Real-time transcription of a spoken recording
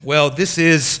Well, this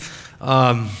is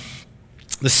the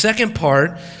second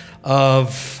part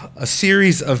of a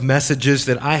series of messages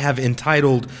that I have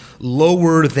entitled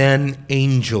Lower Than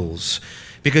Angels.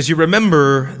 Because you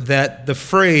remember that the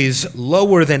phrase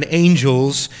lower than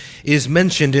angels is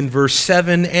mentioned in verse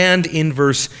 7 and in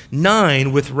verse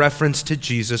 9 with reference to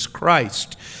Jesus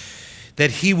Christ. That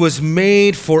he was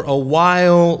made for a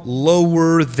while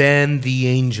lower than the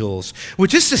angels,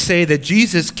 which is to say that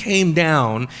Jesus came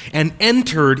down and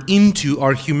entered into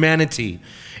our humanity.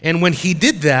 And when he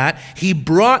did that, he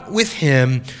brought with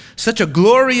him such a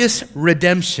glorious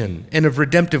redemption and of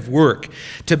redemptive work.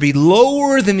 To be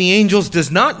lower than the angels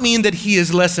does not mean that he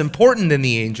is less important than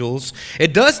the angels.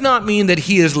 It does not mean that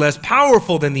he is less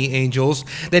powerful than the angels,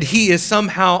 that he is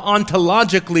somehow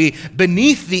ontologically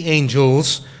beneath the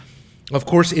angels. Of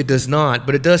course it does not,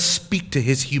 but it does speak to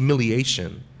his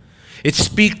humiliation. It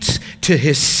speaks to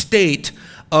his state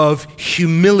of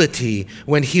humility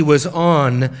when he was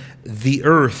on the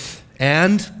earth.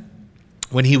 And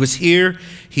when he was here,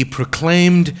 he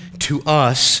proclaimed to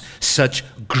us such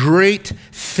great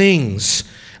things,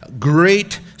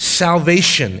 great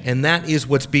salvation. And that is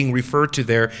what's being referred to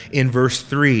there in verse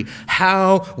 3.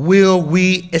 How will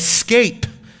we escape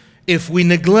if we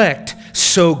neglect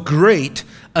so great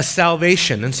a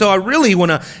salvation? And so I really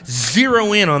want to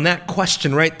zero in on that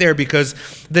question right there, because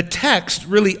the text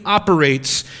really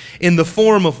operates in the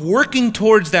form of working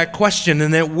towards that question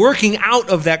and then working out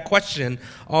of that question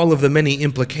all of the many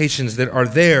implications that are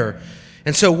there.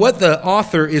 And so what the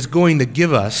author is going to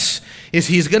give us is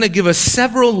he's going to give us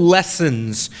several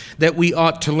lessons that we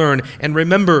ought to learn. And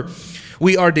remember,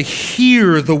 we are to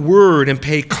hear the word and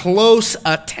pay close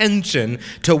attention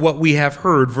to what we have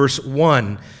heard. Verse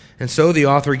 1. And so the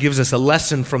author gives us a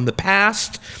lesson from the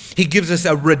past. He gives us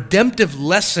a redemptive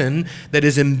lesson that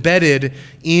is embedded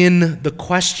in the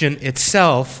question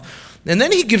itself. And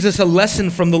then he gives us a lesson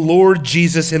from the Lord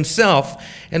Jesus himself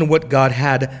and what God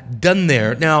had done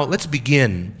there. Now, let's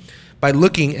begin by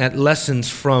looking at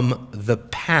lessons from the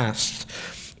past.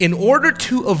 In order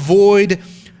to avoid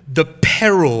the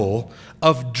peril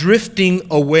of drifting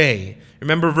away,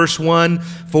 remember verse 1,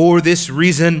 for this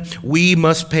reason we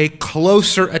must pay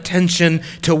closer attention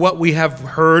to what we have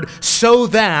heard so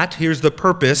that, here's the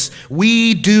purpose,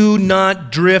 we do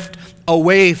not drift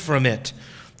away from it.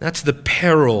 That's the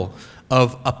peril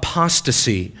of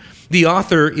apostasy. The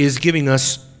author is giving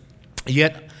us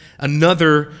yet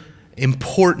another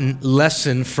important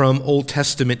lesson from Old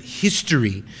Testament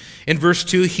history. In verse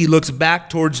 2, he looks back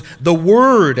towards the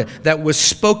word that was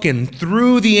spoken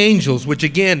through the angels, which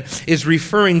again is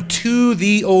referring to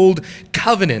the old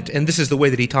covenant. And this is the way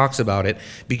that he talks about it,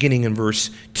 beginning in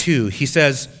verse 2. He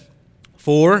says,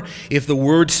 for if the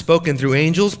word spoken through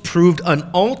angels proved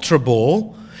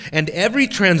unalterable, and every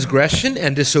transgression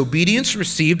and disobedience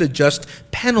received a just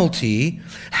penalty,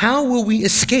 how will we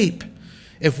escape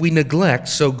if we neglect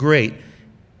so great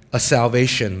a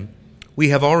salvation? We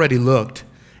have already looked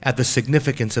at the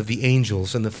significance of the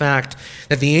angels and the fact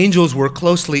that the angels were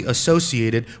closely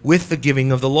associated with the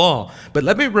giving of the law. But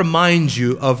let me remind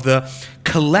you of the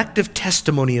collective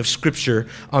testimony of Scripture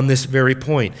on this very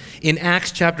point. In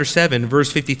Acts chapter 7,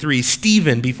 verse 53,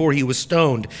 Stephen, before he was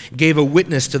stoned, gave a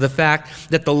witness to the fact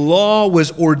that the law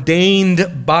was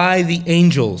ordained by the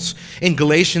angels. In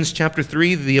Galatians chapter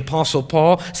 3, the Apostle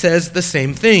Paul says the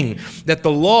same thing, that the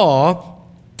law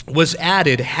was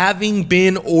added, having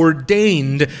been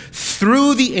ordained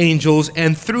through the angels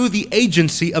and through the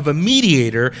agency of a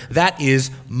mediator, that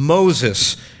is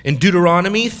Moses. In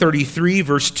Deuteronomy 33,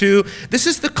 verse 2, this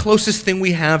is the closest thing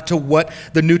we have to what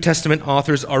the New Testament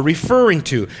authors are referring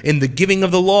to. In the giving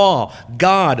of the law,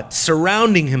 God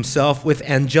surrounding himself with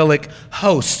angelic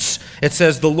hosts. It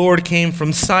says, the Lord came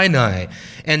from Sinai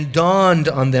and dawned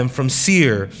on them from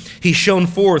Seir. He shone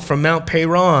forth from Mount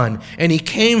Paran, and he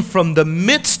came from the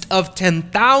midst of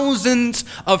 10,000s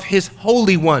of his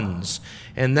holy ones.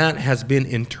 And that has been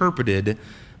interpreted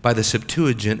by the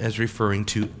Septuagint as referring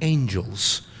to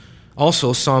angels.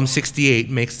 Also, Psalm 68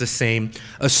 makes the same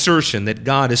assertion, that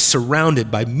God is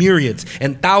surrounded by myriads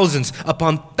and thousands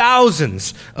upon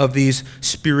thousands of these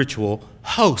spiritual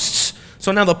hosts.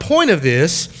 So now the point of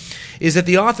this is that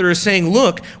the author is saying,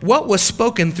 look, what was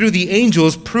spoken through the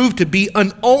angels proved to be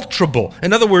unalterable.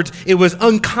 In other words, it was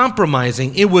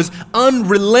uncompromising. It was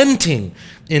unrelenting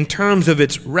in terms of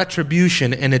its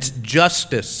retribution and its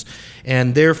justice.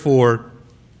 And therefore,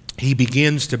 he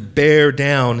begins to bear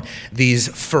down these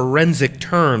forensic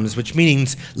terms, which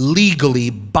means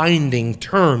legally binding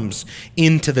terms,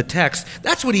 into the text.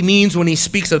 That's what he means when he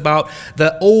speaks about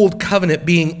the old covenant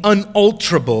being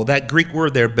unalterable. That Greek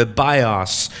word there,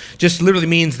 biblios, just literally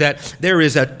means that there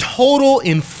is a total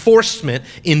enforcement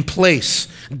in place.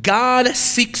 God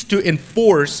seeks to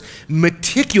enforce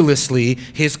meticulously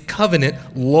his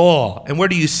covenant law. And where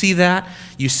do you see that?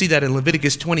 You see that in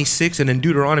Leviticus 26 and in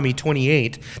Deuteronomy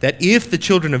 28, that if the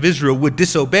children of Israel would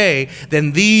disobey,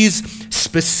 then these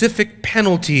specific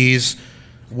penalties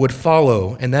would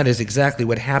follow. And that is exactly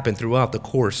what happened throughout the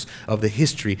course of the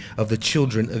history of the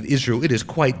children of Israel. It is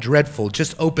quite dreadful.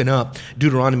 Just open up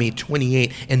Deuteronomy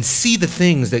 28 and see the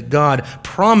things that God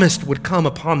promised would come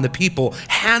upon the people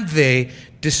had they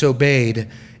disobeyed.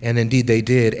 And indeed they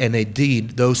did, and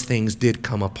indeed those things did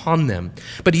come upon them.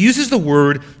 But he uses the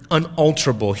word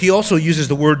unalterable. He also uses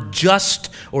the word just,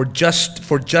 or just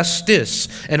for justice.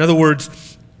 In other words,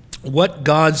 what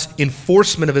God's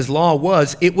enforcement of his law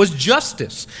was, it was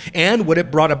justice. And what it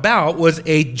brought about was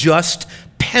a just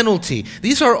penalty.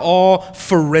 These are all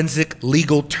forensic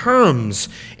legal terms.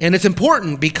 And it's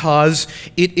important because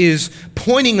it is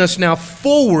pointing us now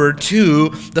forward to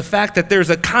the fact that there's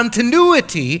a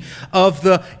continuity of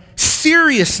the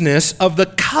seriousness of the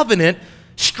covenant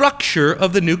structure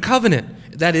of the new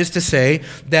covenant. That is to say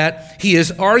that he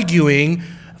is arguing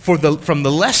from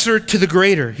the lesser to the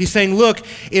greater. He's saying, look,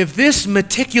 if this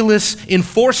meticulous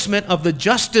enforcement of the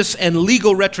justice and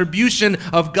legal retribution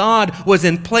of God was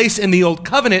in place in the old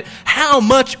covenant, how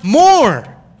much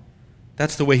more?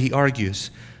 That's the way he argues.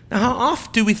 Now, how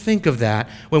oft do we think of that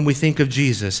when we think of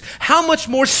Jesus? How much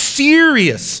more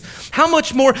serious? How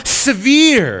much more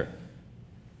severe?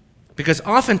 Because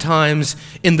oftentimes,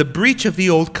 in the breach of the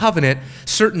old covenant,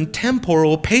 certain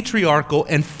temporal, patriarchal,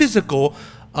 and physical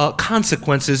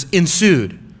consequences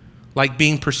ensued, like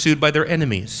being pursued by their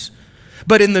enemies.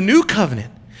 But in the new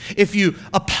covenant, if you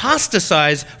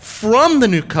apostatize from the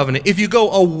new covenant, if you go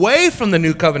away from the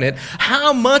new covenant,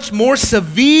 how much more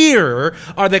severe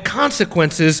are the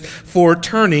consequences for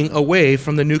turning away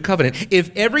from the new covenant?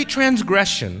 If every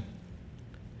transgression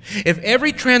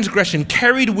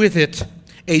carried with it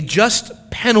a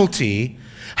just penalty,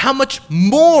 how much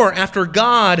more after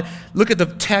God, look at the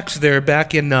text there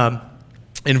back in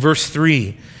verse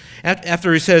 3,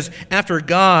 after he says, after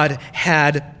God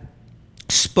had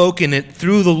spoken it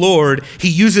through the Lord, he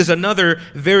uses another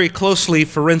very closely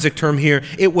forensic term here.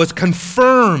 It was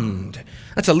confirmed.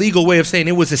 That's a legal way of saying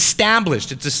it was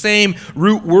established. It's the same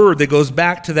root word that goes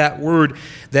back to that word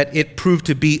that it proved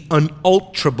to be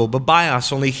unalterable.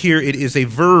 Biblios, only here it is a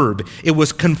verb. It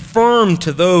was confirmed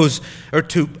to those, or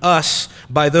to us,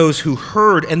 by those who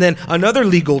heard. And then another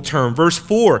legal term, verse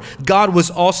 4, God was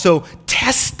also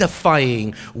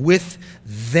testifying with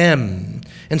them.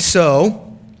 And so,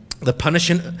 the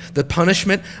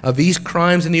punishment of these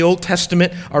crimes in the Old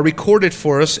Testament are recorded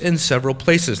for us in several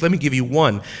places. Let me give you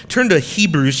one. Turn to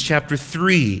Hebrews chapter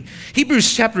 3.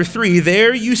 Hebrews chapter 3,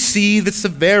 there you see the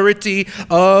severity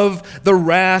of the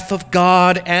wrath of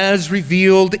God as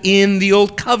revealed in the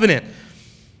Old Covenant.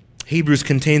 Hebrews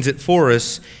contains it for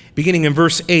us. Beginning in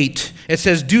verse 8, it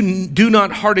says, Do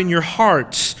not harden your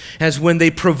hearts as when they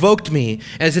provoked me,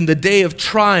 as in the day of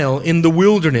trial in the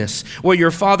wilderness, where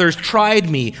your fathers tried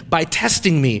me by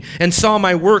testing me and saw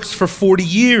my works for 40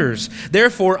 years.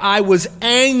 Therefore I was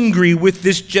angry with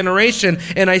this generation,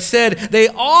 and I said, They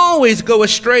always go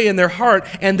astray in their heart,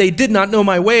 and they did not know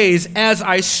my ways. As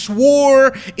I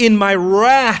swore in my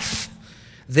wrath,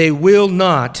 they will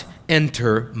not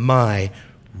enter my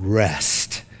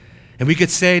rest. And we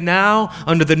could say now,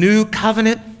 under the new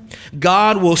covenant,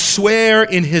 God will swear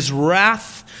in his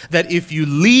wrath that if you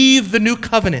leave the new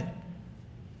covenant,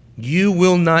 you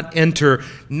will not enter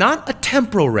not a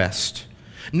temporal rest,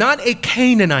 not a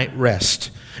Canaanite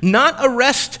rest, not a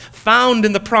rest found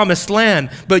in the promised land,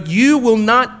 but you will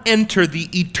not enter the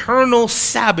eternal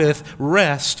Sabbath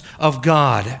rest of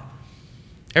God.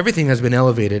 Everything has been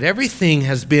elevated. Everything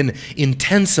has been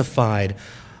intensified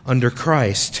under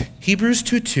Christ. Hebrews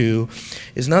 2:2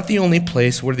 is not the only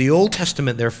place where the Old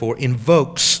Testament, therefore,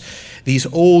 invokes these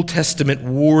Old Testament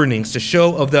warnings to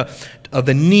show of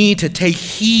the need to take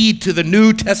heed to the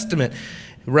New Testament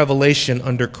revelation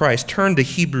under Christ. Turn to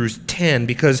Hebrews 10,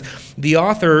 because the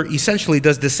author essentially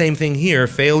does the same thing here.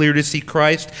 Failure to see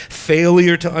Christ,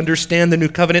 failure to understand the new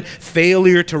covenant,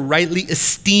 failure to rightly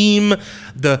esteem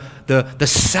the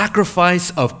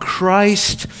sacrifice of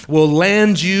Christ will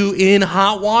land you in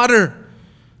hot water.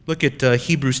 Look at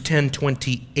Hebrews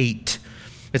 10:28.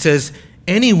 It says,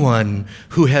 Anyone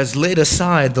who has laid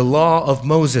aside the law of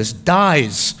Moses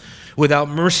dies without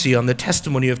mercy on the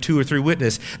testimony of 2 or 3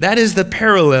 witnesses. That is the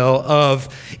parallel of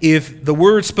if the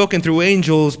word spoken through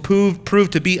angels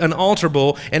proved to be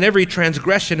unalterable and every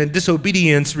transgression and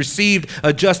disobedience received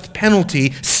a just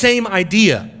penalty. Same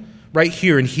idea right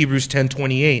here in Hebrews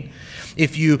 10:28.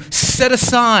 If you set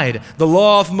aside the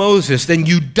law of Moses, then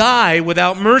you die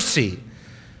without mercy.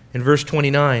 In verse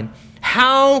 29,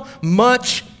 how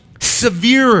much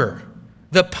severer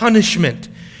the punishment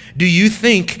do you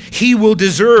think he will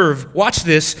deserve, watch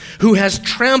this, who has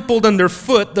trampled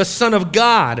underfoot the Son of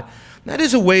God? That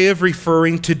is a way of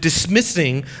referring to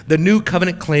dismissing the new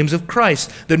covenant claims of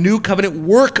Christ, the new covenant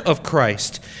work of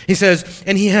Christ. He says,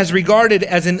 and he has regarded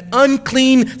as an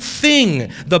unclean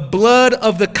thing the blood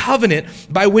of the covenant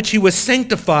by which he was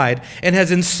sanctified, and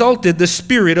has insulted the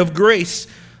Spirit of grace.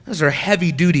 Those are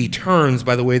heavy-duty terms,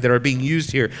 by the way, that are being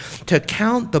used here. To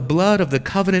count the blood of the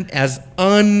covenant as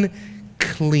unclean.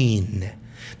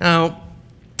 Now,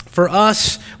 for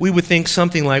us, we would think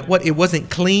something like, what, it wasn't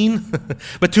clean?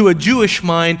 But to a Jewish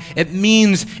mind, it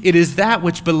means it is that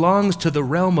which belongs to the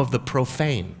realm of the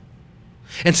profane.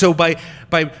 And so by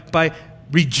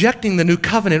rejecting the new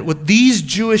covenant, what these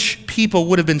Jewish people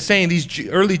would have been saying, these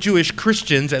early Jewish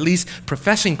Christians, at least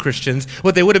professing Christians,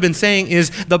 what they would have been saying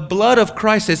is the blood of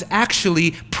Christ is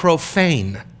actually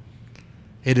profane.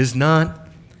 It is not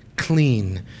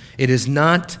clean. It is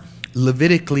not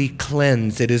Levitically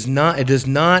cleansed. It does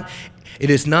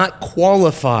not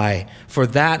qualify for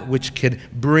that which could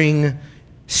bring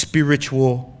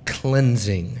spiritual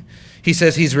cleansing. He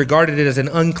says he's regarded it as an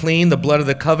unclean, the blood of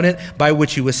the covenant by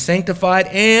which he was sanctified,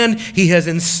 and he has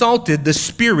insulted the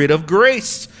Spirit of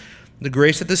grace, the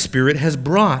grace that the Spirit has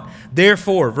brought.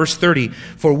 Therefore, verse 30,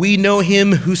 for we know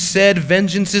him who said,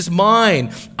 vengeance is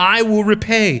mine, I will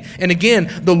repay. And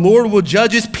again, the Lord will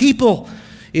judge his people.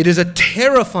 It is a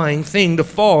terrifying thing to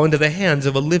fall into the hands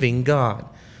of a living God.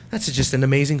 That's just an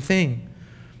amazing thing.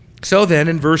 So then,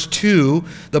 in verse 2,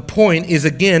 the point is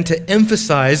again to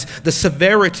emphasize the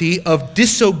severity of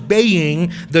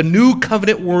disobeying the new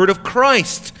covenant word of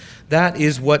Christ. That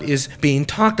is what is being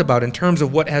talked about in terms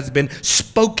of what has been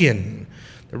spoken.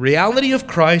 The reality of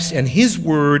Christ and his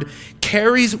word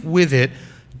carries with it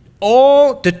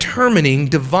all determining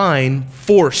divine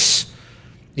force.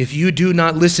 If you do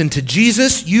not listen to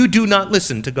Jesus, you do not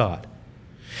listen to God.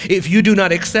 If you do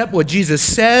not accept what Jesus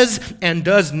says and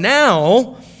does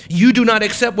now, you do not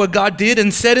accept what God did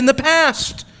and said in the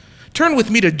past. Turn with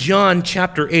me to John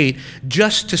chapter 8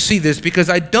 just to see this, because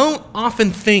I don't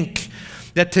often think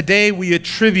that today we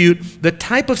attribute the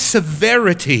type of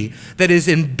severity that is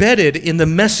embedded in the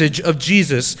message of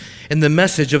Jesus and the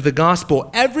message of the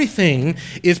gospel. Everything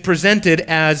is presented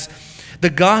as the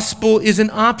gospel is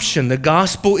an option. The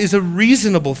gospel is a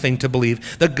reasonable thing to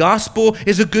believe. The gospel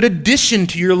is a good addition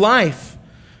to your life.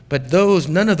 But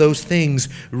none of those things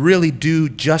really do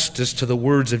justice to the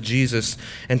words of Jesus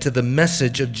and to the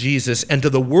message of Jesus and to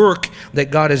the work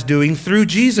that God is doing through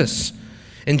Jesus.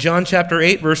 In John chapter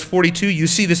 8, verse 42, you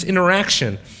see this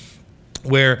interaction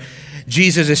where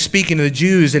Jesus is speaking to the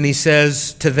Jews, and he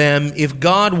says to them, if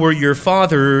God were your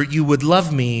Father, you would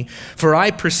love me, for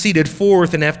I proceeded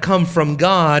forth and have come from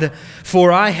God,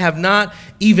 for I have not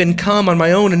even come on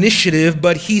my own initiative,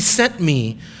 but he sent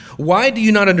me. Why do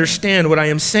you not understand what I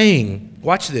am saying?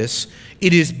 Watch this.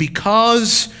 It is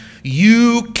because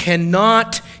you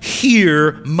cannot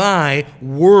hear my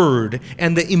word.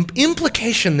 And the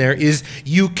implication there is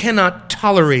you cannot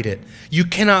tolerate it. You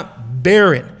cannot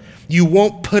bear it. You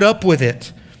won't put up with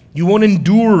it. You won't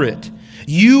endure it.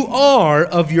 You are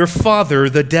of your father,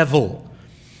 the devil,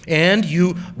 and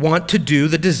you want to do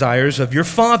the desires of your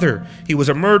father. He was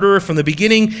a murderer from the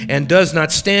beginning and does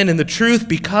not stand in the truth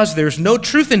because there's no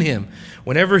truth in him.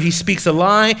 Whenever he speaks a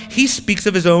lie, he speaks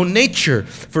of his own nature,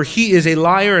 for he is a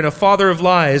liar and a father of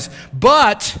lies.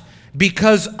 But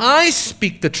because I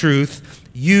speak the truth,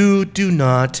 you do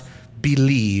not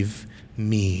believe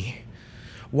me.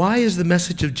 Why is the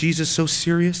message of Jesus so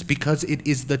serious? Because it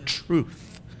is the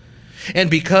truth.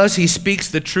 And because he speaks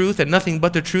the truth and nothing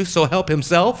but the truth, so help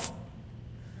himself.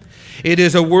 It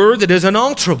is a word that is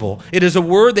unalterable. It is a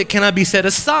word that cannot be set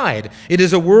aside. It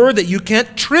is a word that you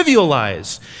can't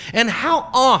trivialize. And how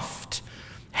oft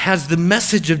has the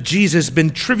message of Jesus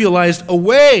been trivialized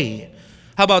away?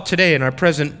 How about today in our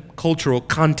present cultural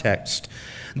context?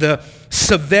 The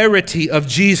severity of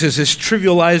Jesus is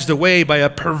trivialized away by a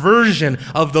perversion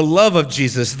of the love of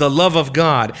Jesus, the love of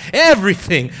God.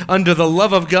 Everything under the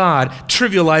love of God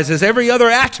trivializes every other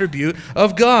attribute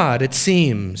of God, it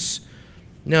seems.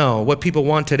 No, what people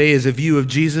want today is a view of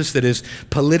Jesus that is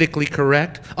politically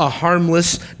correct, a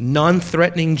harmless,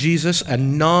 non-threatening Jesus, a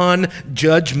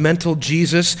non-judgmental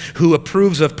Jesus who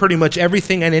approves of pretty much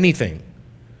everything and anything.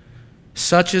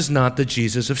 Such is not the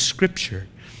Jesus of Scripture.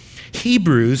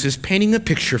 Hebrews is painting a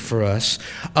picture for us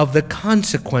of the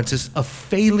consequences of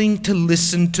failing to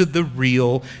listen to the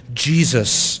real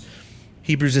Jesus.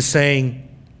 Hebrews is saying,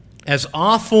 as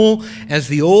awful as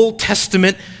the Old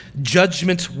Testament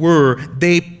judgments were,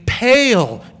 they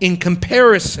pale in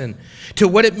comparison to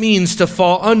what it means to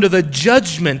fall under the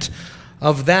judgment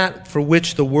of that for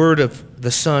which the word of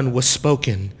the Son was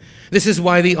spoken. This is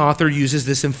why the author uses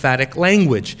this emphatic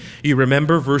language. You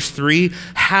remember verse 3?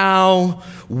 How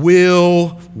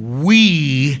will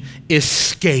we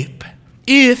escape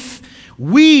if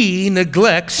we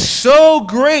neglect so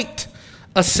great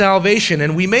a salvation?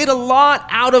 And we made a lot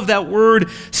out of that word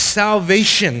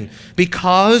salvation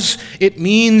because it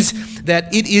means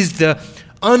that it is the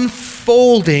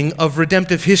unfolding of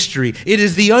redemptive history. It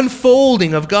is the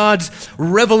unfolding of God's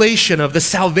revelation of the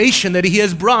salvation that He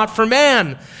has brought for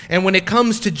man. And when it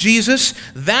comes to Jesus,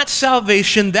 that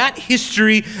salvation, that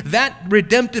history, that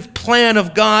redemptive plan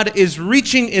of God is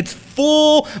reaching its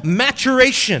full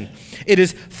maturation. It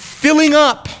is filling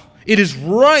up. It is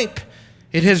ripe.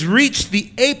 It has reached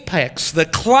the apex, the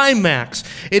climax.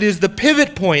 It is the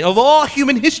pivot point of all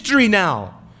human history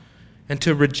now. And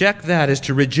to reject that is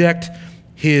to reject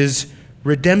His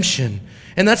redemption.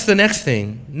 And that's the next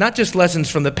thing. Not just lessons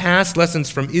from the past, lessons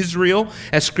from Israel,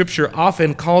 as Scripture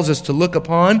often calls us to look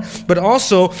upon, but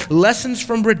also lessons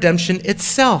from redemption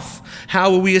itself.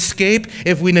 How will we escape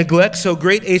if we neglect so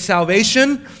great a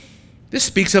salvation? This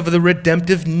speaks of the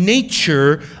redemptive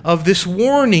nature of this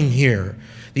warning here.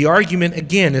 The argument,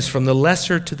 again, is from the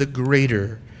lesser to the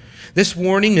greater. This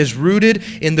warning is rooted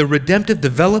in the redemptive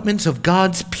developments of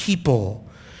God's people.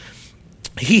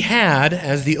 He had,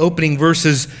 as the opening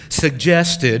verses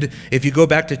suggested, if you go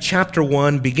back to chapter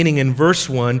 1, beginning in verse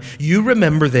 1, you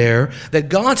remember there that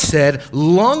God said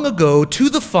long ago to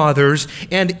the fathers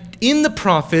and in the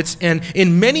prophets and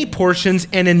in many portions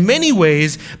and in many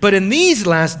ways, but in these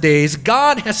last days,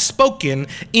 God has spoken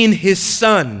in His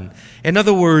Son. In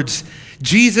other words,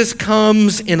 Jesus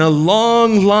comes in a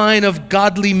long line of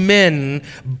godly men,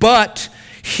 but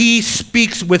He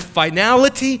speaks with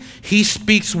finality. He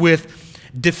speaks with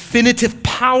definitive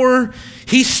power.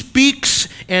 He speaks,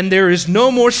 and there is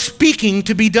no more speaking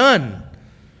to be done.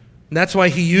 And that's why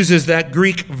he uses that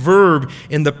Greek verb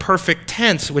in the perfect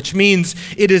tense, which means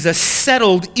it is a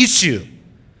settled issue.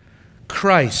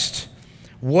 Christ,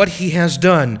 what He has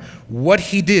done, what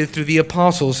He did through the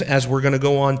apostles, as we're going to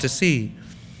go on to see.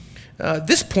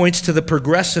 This points to the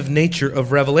progressive nature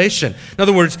of revelation. In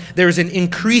other words, there is an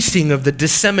increasing of the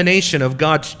dissemination of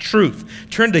God's truth.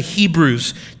 Turn to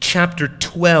Hebrews chapter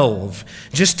 12,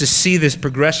 just to see this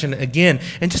progression again,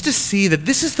 and just to see that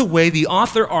this is the way the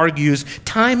author argues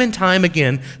time and time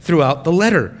again throughout the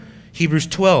letter. Hebrews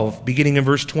 12, beginning in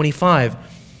verse 25.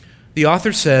 The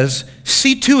author says,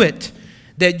 "See to it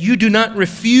that you do not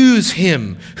refuse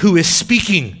Him who is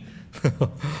speaking.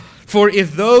 For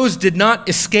if those did not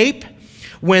escape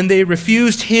when they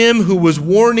refused Him who was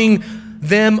warning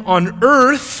them on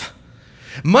earth,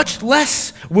 much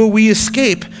less will we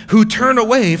escape who turn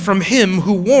away from Him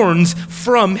who warns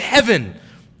from heaven."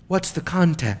 What's the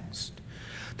context?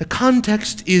 The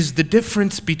context is the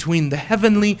difference between the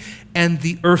heavenly and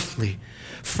the earthly.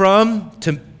 From,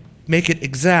 to make it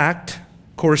exact,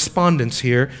 correspondence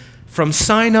here, from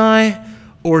Sinai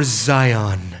or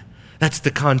Zion. That's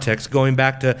the context, going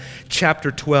back to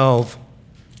chapter 12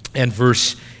 and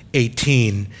verse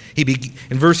 18.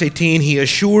 In verse 18, he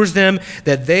assures them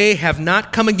that they have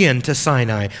not come again to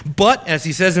Sinai, but, as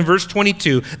he says in verse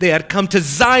 22, they had come to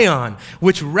Zion,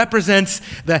 which represents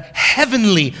the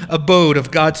heavenly abode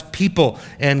of God's people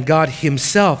and God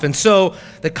Himself. And so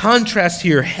the contrast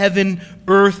here, heaven,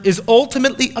 earth, is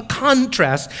ultimately a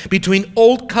contrast between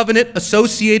old covenant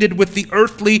associated with the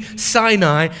earthly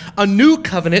Sinai, a new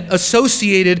covenant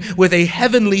associated with a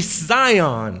heavenly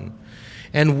Zion.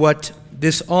 And what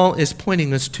this all is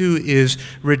pointing us to is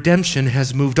redemption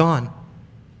has moved on.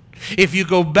 If you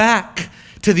go back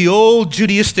to the old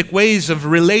Judaistic ways of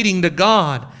relating to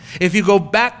God, if you go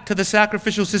back to the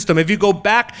sacrificial system, if you go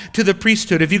back to the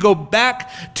priesthood, if you go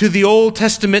back to the Old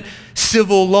Testament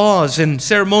civil laws and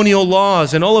ceremonial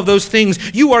laws and all of those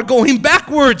things, you are going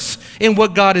backwards in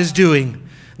what God is doing.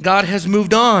 God has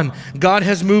moved on. God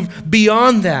has moved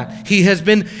beyond that. He's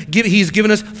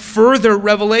given us further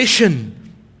revelation.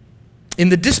 In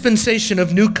the dispensation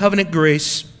of new covenant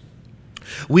grace,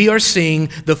 We are seeing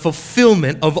the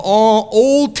fulfillment of all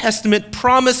Old Testament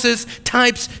promises,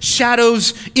 types,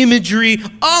 shadows, imagery,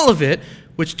 all of it,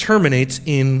 which terminates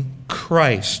in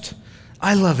Christ.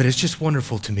 I love it. It's just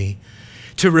wonderful to me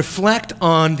to reflect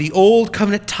on the Old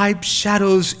Covenant types,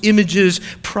 shadows, images,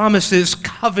 promises,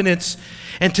 covenants,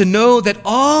 and to know that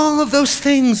all of those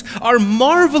things are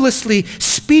marvelously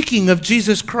speaking of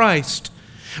Jesus Christ.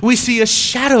 We see a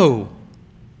shadow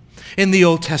in the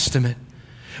Old Testament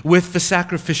with the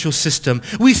sacrificial system.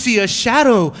 We see a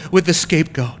shadow with the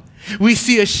scapegoat. We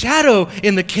see a shadow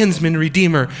in the kinsman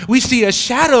redeemer. We see a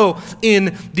shadow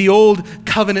in the old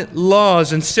covenant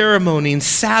laws and ceremony and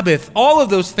Sabbath, all of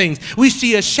those things. We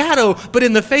see a shadow, but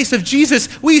in the face of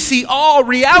Jesus, we see all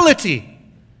reality.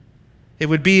 It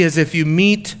would be as if you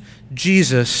meet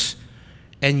Jesus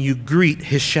and you greet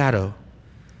his shadow.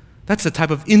 That's the type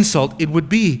of insult it would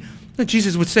be.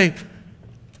 Jesus would say,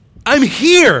 I'm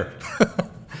here.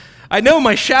 I know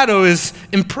my shadow is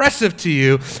impressive to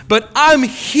you, but I'm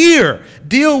here.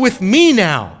 Deal with me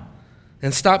now.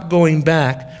 And stop going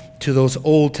back to those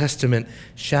Old Testament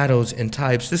shadows and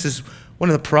types. This is one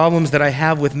of the problems that I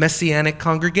have with Messianic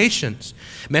congregations.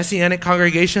 Messianic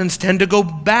congregations tend to go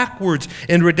backwards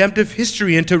in redemptive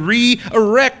history and to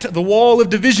re-erect the wall of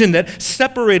division that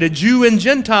separated Jew and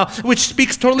Gentile, which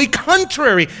speaks totally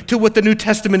contrary to what the New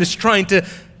Testament is trying to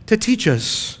teach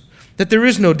us. That there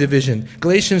is no division.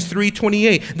 Galatians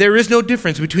 3:28, there is no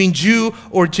difference between Jew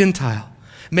or Gentile,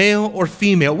 male or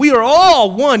female. We are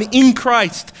all one in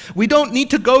Christ. We don't need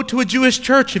to go to a Jewish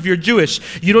church if you're Jewish.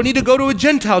 You don't need to go to a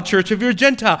Gentile church if you're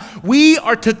Gentile. We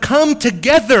are to come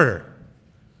together.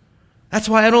 That's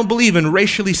why I don't believe in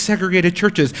racially segregated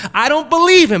churches. I don't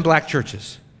believe in black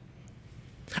churches.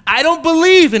 I don't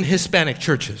believe in Hispanic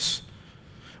churches.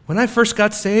 When I first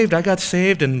got saved, I got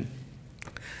saved in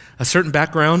a certain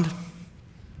background.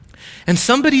 And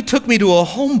somebody took me to a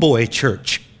homeboy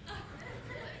church.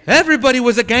 Everybody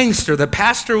was a gangster. The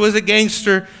pastor was a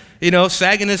gangster,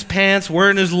 sagging his pants,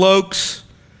 wearing his lokes.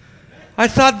 I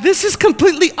thought, this is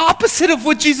completely opposite of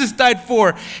what Jesus died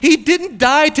for. He didn't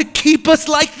die to keep us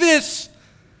like this.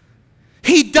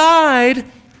 He died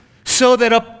so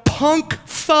that a punk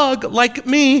thug like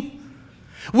me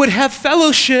would have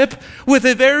fellowship with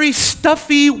a very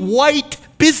stuffy white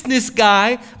business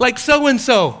guy like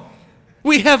so-and-so.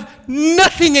 We have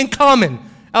nothing in common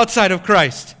outside of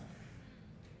Christ.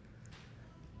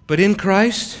 But in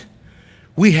Christ,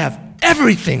 we have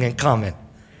everything in common.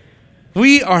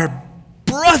 We are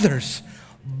brothers,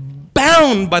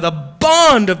 bound by the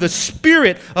bond of the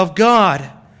Spirit of God.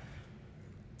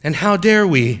 And how dare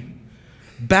we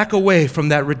back away from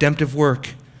that redemptive work?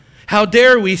 How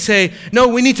dare we say, no,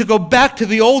 we need to go back to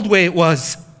the old way it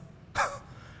was.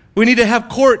 We need to have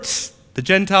courts, the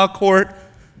Gentile court,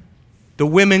 the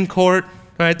women court,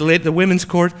 right? The women's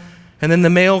court, and then the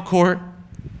male court.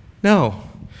 No.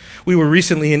 We were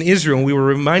recently in Israel, and we were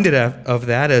reminded of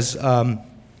that as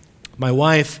my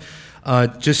wife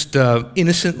just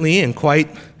innocently and quite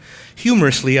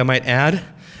humorously, I might add,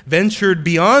 ventured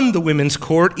beyond the women's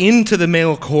court into the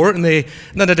male court, and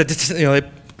the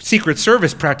Secret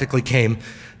Service practically came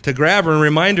to grab her and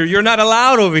remind her, you're not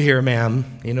allowed over here, ma'am.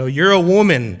 You're a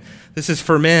woman. This is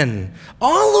for men.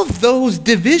 All of those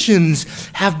divisions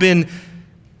have been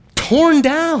torn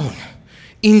down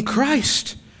in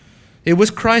Christ. It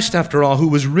was Christ, after all, who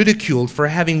was ridiculed for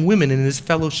having women in his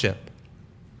fellowship.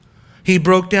 He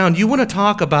broke down. You want to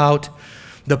talk about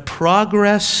the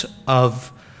progress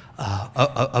of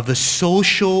the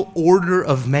social order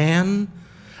of man?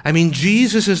 I mean,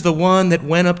 Jesus is the one that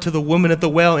went up to the woman at the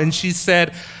well, and she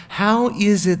said, how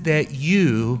is it that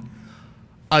you,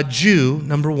 a Jew,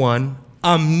 number one,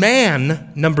 a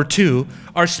man, number two,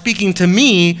 are speaking to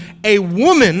me, a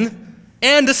woman,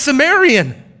 and a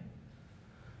Samaritan?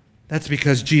 That's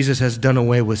because Jesus has done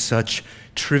away with such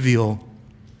trivial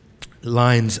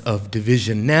lines of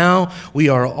division. Now we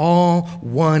are all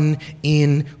one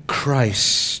in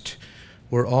Christ.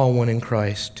 We're all one in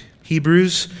Christ.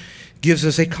 Hebrews gives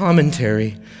us a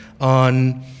commentary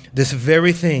on this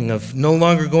very thing of no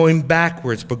longer going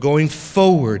backwards, but going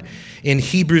forward. In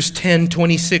Hebrews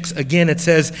 10:26, again it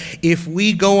says, if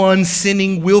we go on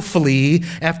sinning willfully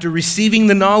after receiving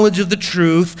the knowledge of the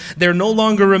truth, there no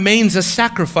longer remains a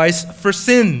sacrifice for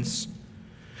sins.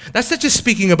 That's not just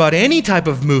speaking about any type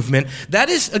of movement. That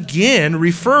is, again,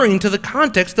 referring to the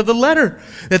context of the letter,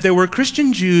 that there were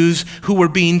Christian Jews who were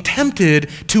being tempted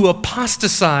to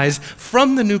apostatize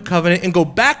from the new covenant and go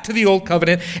back to the old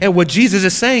covenant. And what Jesus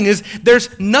is saying is,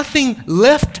 there's nothing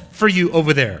left for you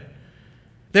over there.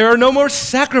 There are no more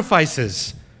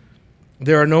sacrifices.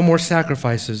 There are no more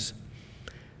sacrifices.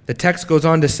 The text goes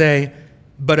on to say,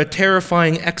 but a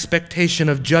terrifying expectation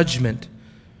of judgment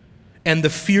and the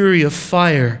fury of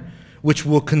fire which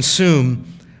will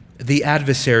consume the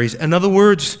adversaries. In other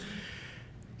words,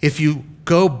 if you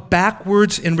go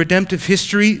backwards in redemptive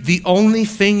history, the only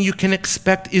thing you can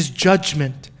expect is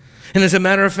judgment. And as a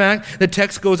matter of fact, the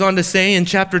text goes on to say in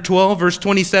chapter 12, verse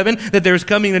 27, that there is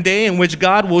coming a day in which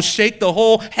God will shake the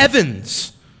whole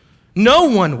heavens. No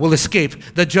one will escape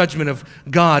the judgment of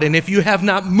God. And if you have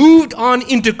not moved on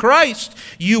into Christ,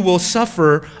 you will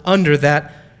suffer under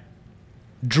that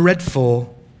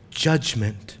dreadful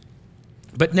judgment.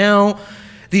 But now,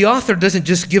 the author doesn't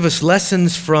just give us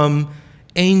lessons from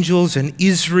angels and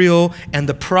Israel and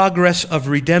the progress of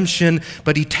redemption,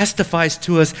 but he testifies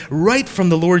to us right from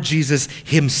the Lord Jesus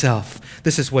himself.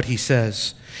 This is what he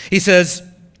says. He says,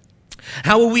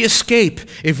 how will we escape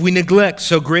if we neglect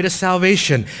so great a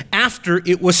salvation after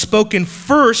it was spoken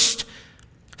first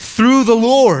through the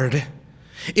Lord?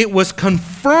 It was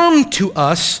confirmed to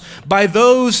us by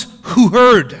those who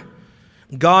heard,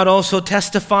 God also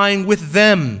testifying with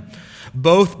them,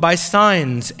 both by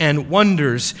signs and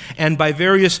wonders and by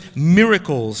various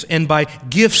miracles and by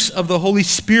gifts of the Holy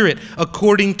Spirit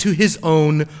according to his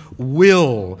own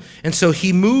will. And so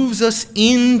he moves us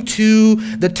into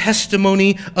the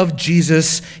testimony of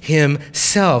Jesus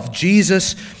himself.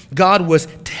 God was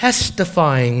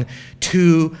testifying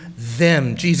to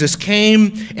them. Jesus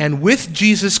came, and with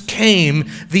Jesus came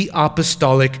the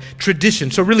apostolic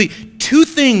tradition. So really, two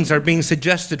things are being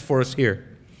suggested for us here.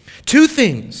 Two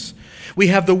things. We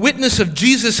have the witness of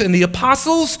Jesus and the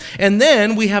apostles, and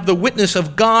then we have the witness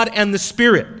of God and the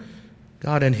Spirit.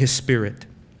 God and his Spirit.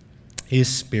 His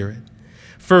Spirit.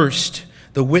 First,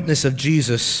 the witness of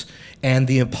Jesus and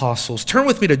the apostles. Turn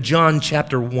with me to John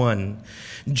chapter 1.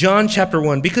 John chapter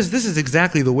 1, because this is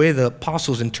exactly the way the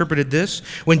apostles interpreted this.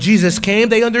 When Jesus came,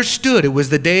 they understood it was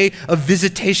the day of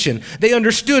visitation. They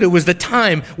understood it was the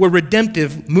time where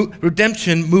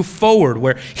redemption moved forward,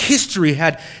 where history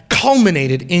had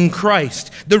culminated in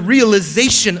Christ. The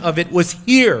realization of it was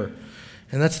here,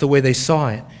 and that's the way they saw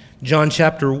it. John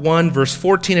chapter 1, verse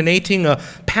 14 and 18, a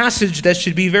passage that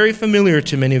should be very familiar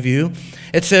to many of you.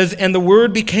 It says, and the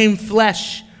Word became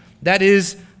flesh. That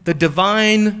is the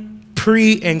divine,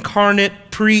 pre-incarnate,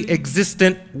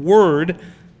 pre-existent Word.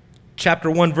 Chapter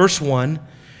 1, verse 1.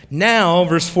 Now,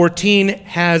 verse 14,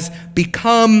 has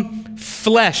become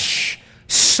flesh,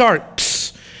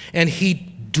 sarx, and he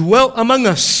dwelt among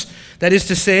us. That is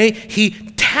to say, he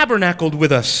tabernacled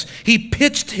with us. He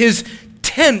pitched his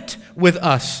tent with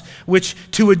us, which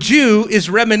to a Jew is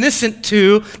reminiscent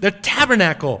to the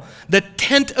tabernacle, the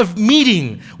tent of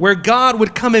meeting, where God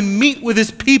would come and meet with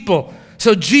his people.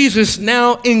 So Jesus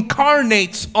now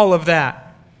incarnates all of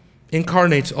that.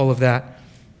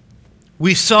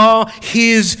 We saw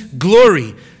his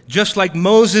glory, just like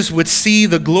Moses would see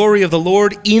the glory of the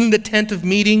Lord in the tent of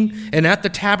meeting and at the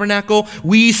tabernacle.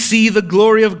 We see the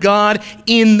glory of God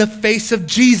in the face of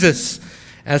Jesus,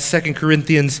 as 2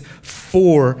 Corinthians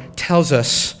 4 tells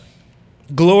us.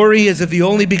 Glory is of the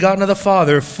only begotten of the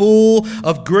Father, full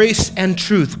of grace and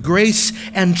truth. Grace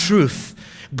and truth.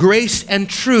 Grace and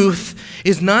truth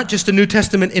is not just a New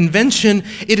Testament invention,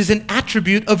 it is an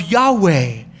attribute of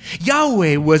Yahweh.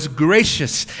 Yahweh was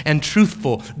gracious and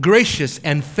truthful, gracious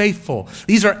and faithful.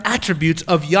 These are attributes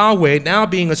of Yahweh now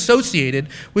being associated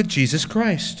with Jesus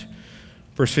Christ.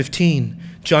 Verse 15,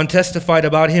 John testified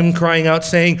about him, crying out,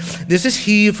 saying, this is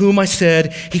he of whom I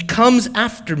said, he comes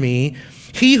after me.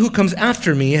 He who comes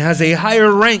after me has a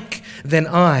higher rank than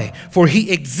I, for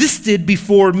he existed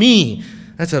before me.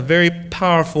 That's a very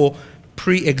powerful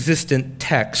pre-existent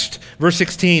text. Verse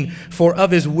 16, for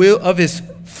of his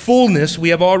fullness we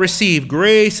have all received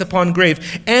grace upon grace.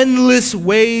 Endless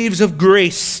waves of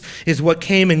grace is what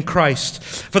came in Christ.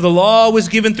 For the law was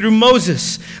given through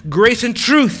Moses. Grace and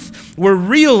truth were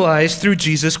realized through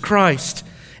Jesus Christ.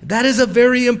 That is a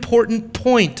very important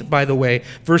point, by the way.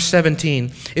 Verse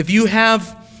 17. If you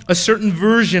have a certain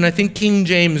version, I think King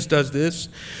James does this.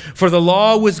 For the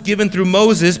law was given through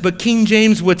Moses, but King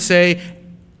James would say,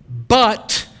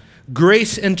 but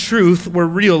grace and truth were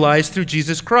realized through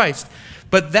Jesus Christ.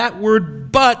 But that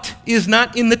word but is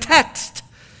not in the text.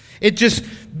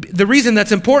 The reason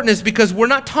that's important is because we're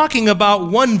not talking about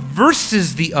one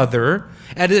versus the other,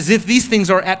 as if these things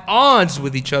are at odds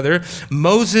with each other.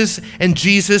 Moses and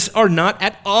Jesus are not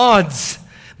at odds.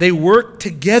 They work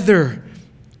together.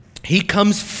 He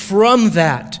comes from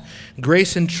that.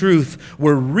 Grace and truth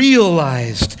were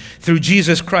realized through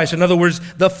Jesus Christ. In other words,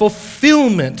 the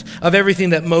fulfillment of everything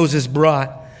that Moses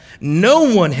brought.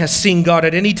 No one has seen God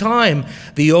at any time.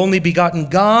 The only begotten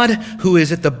God who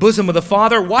is at the bosom of the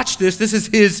Father. Watch this. This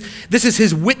is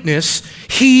his witness.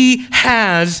 He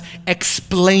has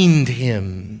explained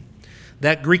him.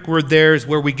 That Greek word there is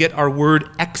where we get our word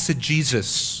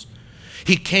exegesis.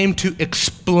 He came to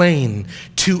explain,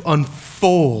 to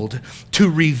unfold, to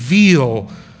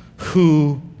reveal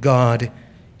who God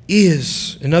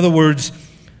is. In other words,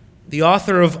 the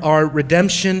author of our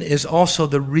redemption is also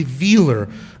the revealer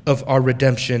of our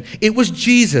redemption. It was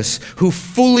Jesus who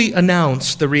fully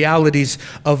announced the realities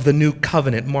of the new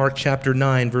covenant. Mark chapter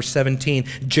 9, verse 17,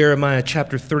 Jeremiah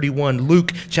chapter 31,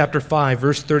 Luke chapter 5,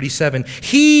 verse 37.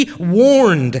 He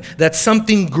warned that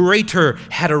something greater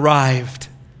had arrived.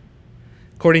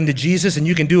 According to Jesus, and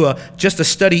you can do just a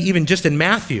study even just in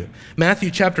Matthew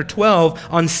chapter 12,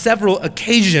 on several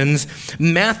occasions,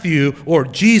 Matthew, or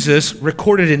Jesus,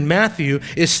 recorded in Matthew,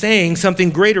 is saying something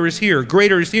greater is here,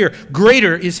 greater is here,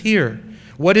 greater is here.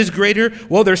 What is greater?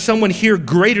 Well, there's someone here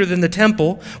greater than the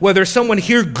temple. Well, there's someone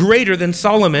here greater than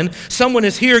Solomon. Someone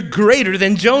is here greater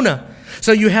than Jonah.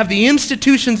 So you have the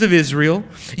institutions of Israel,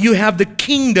 you have the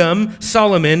kingdom,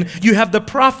 Solomon, you have the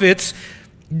prophets,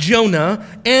 Jonah,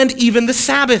 and even the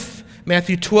Sabbath.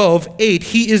 Matthew 12:8,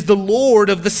 he is the Lord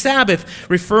of the Sabbath,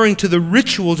 referring to the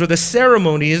rituals or the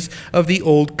ceremonies of the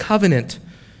Old Covenant.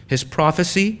 His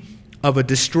prophecy of a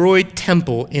destroyed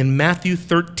temple in Matthew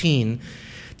 13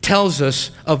 tells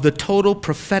us of the total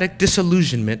prophetic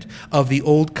disillusionment of the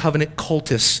Old Covenant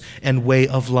cultus and way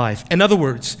of life. In other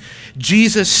words,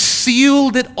 Jesus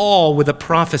sealed it all with a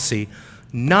prophecy.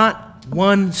 Not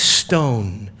one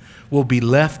stone will be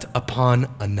left upon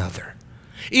another.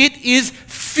 It is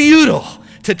futile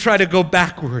to try to go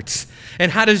backwards.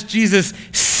 And how does Jesus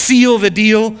seal the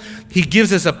deal? He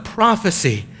gives us a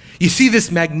prophecy. You see this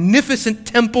magnificent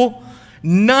temple?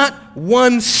 Not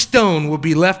one stone will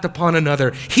be left upon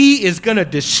another. He is going to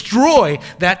destroy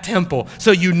that temple.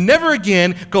 So you never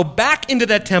again go back into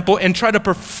that temple and try to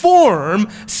perform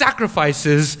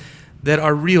sacrifices that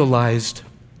are realized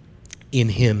in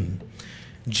him.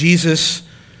 Jesus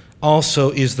also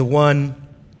is the one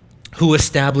who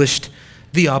established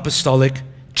the apostolic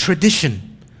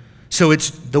tradition. So it's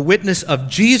the witness of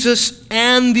Jesus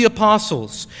and the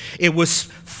apostles. It was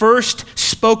first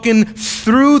spoken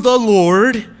through the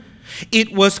Lord.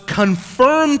 It was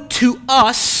confirmed to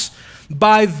us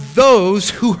by those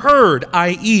who heard,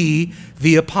 i.e.,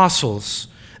 the apostles.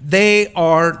 They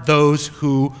are those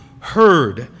who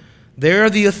heard.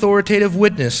 They're the authoritative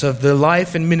witness of the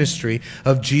life and ministry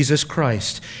of Jesus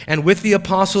Christ. And with the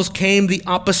apostles came the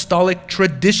apostolic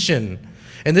tradition.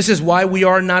 And this is why we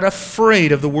are not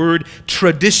afraid of the word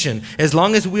tradition, as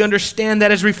long as we understand that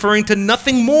as referring to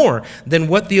nothing more than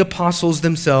what the apostles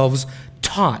themselves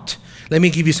taught. Let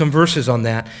me give you some verses on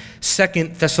that. 2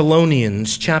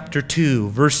 Thessalonians chapter 2,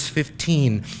 verse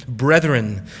 15.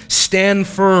 Brethren, stand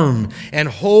firm and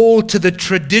hold to the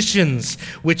traditions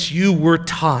which you were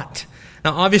taught.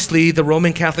 Now, obviously, the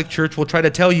Roman Catholic Church will try to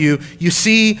tell you, you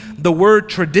see the word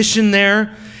tradition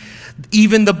there?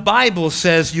 Even the Bible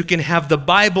says you can have the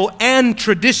Bible and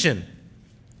tradition.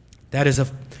 That's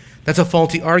a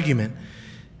faulty argument.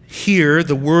 Here,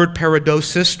 the word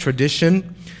paradosis,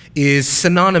 tradition, is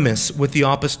synonymous with the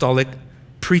apostolic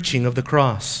preaching of the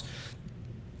cross.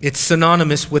 It's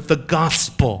synonymous with the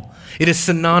gospel. It is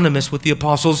synonymous with the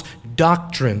apostles'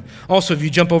 doctrine. Also, if you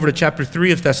jump over to chapter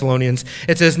 3 of Thessalonians,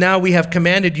 it says, now we have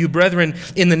commanded you, brethren,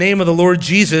 in the name of the Lord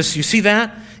Jesus. You see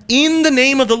that? In the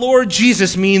name of the Lord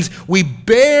Jesus means we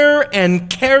bear and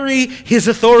carry his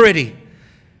authority.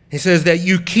 He says that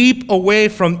you keep away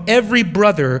from every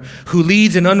brother who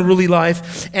leads an unruly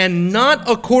life, and not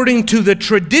according to the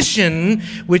tradition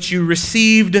which you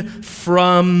received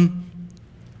from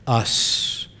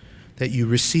us. That you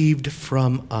received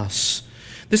from us.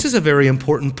 This is a very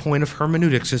important point of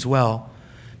hermeneutics as well,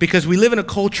 because we live in a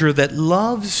culture that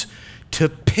loves to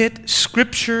pit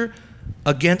Scripture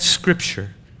against Scripture,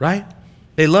 right?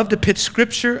 They love to pit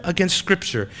Scripture against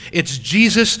Scripture. It's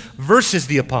Jesus versus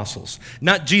the apostles,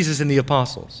 not Jesus and the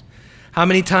apostles. How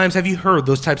many times have you heard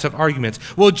those types of arguments?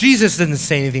 Well, Jesus doesn't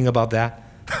say anything about that.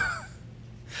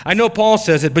 I know Paul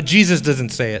says it, but Jesus doesn't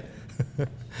say it.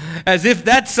 As if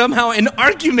that's somehow an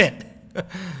argument.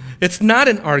 It's not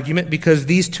an argument, because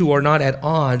these two are not at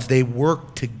odds. They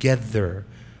work together.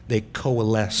 They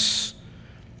coalesce.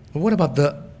 What about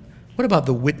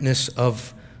the witness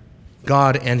of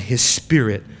God and his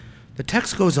Spirit? The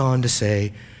text goes on to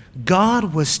say,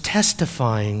 God was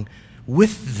testifying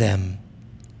with them,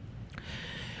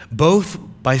 both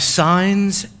by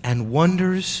signs and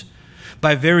wonders,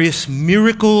 by various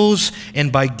miracles,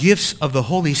 and by gifts of the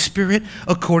Holy Spirit,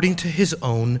 according to his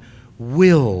own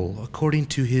will, according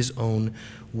to his own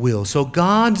will. So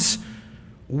God's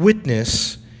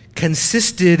witness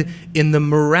consisted in the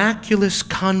miraculous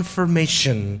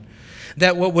confirmation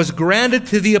that what was granted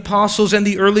to the apostles and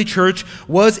the early church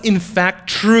was in fact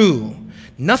true.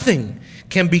 Nothing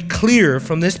can be clearer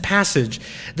from this passage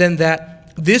than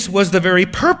that this was the very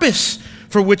purpose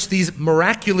for which these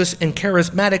miraculous and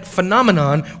charismatic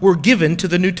phenomenon were given to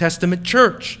the New Testament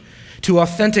church, to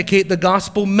authenticate the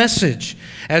gospel message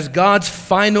as God's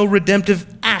final redemptive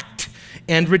act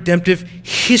and redemptive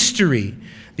history.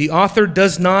 The author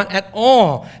does not at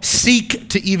all seek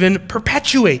to even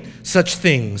perpetuate such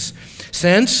things,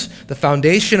 since the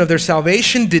foundation of their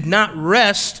salvation did not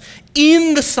rest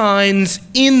in the signs,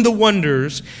 in the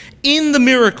wonders, in the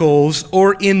miracles,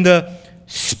 or in the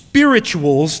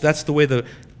spirituals, that's the way the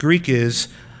Greek is,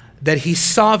 that he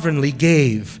sovereignly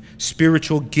gave.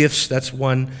 Spiritual gifts, that's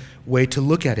one way to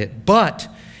look at it. But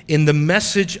in the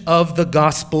message of the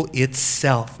gospel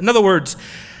itself. In other words,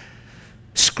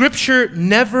 Scripture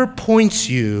never points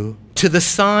you to the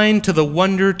sign, to the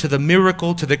wonder, to the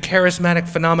miracle, to the charismatic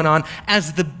phenomenon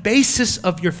as the basis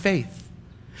of your faith.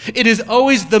 It is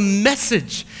always the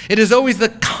message. It is always the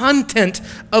content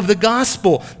of the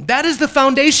gospel. That is the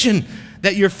foundation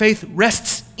that your faith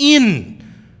rests in.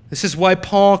 This is why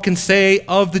Paul can say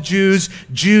of the Jews,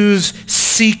 Jews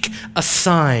seek a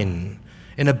sign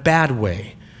in a bad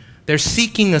way. They're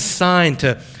seeking a sign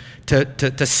to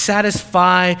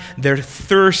satisfy their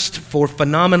thirst for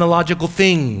phenomenological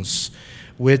things,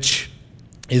 which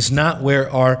is not where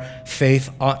our faith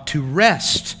ought to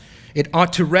rest. It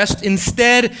ought to rest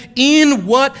instead in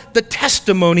what the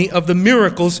testimony of the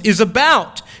miracles is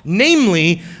about,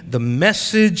 namely the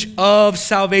message of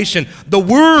salvation, the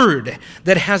word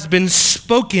that has been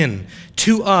spoken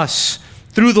to us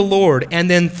through the Lord and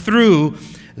then through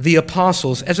the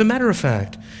apostles. As a matter of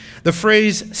fact, the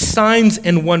phrase signs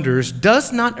and wonders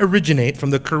does not originate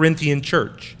from the Corinthian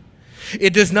church.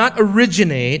 It does not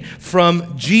originate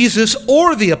from Jesus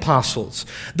or the apostles.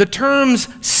 The terms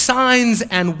signs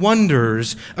and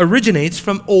wonders originates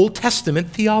from Old Testament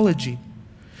theology.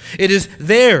 It is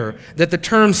there that the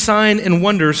term sign and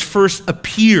wonders first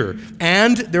appear.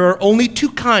 And there are only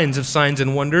two kinds of signs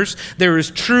and wonders. There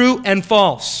is true and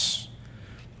false.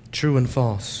 True and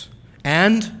false.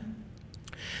 And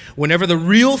whenever the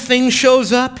real thing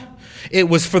shows up, it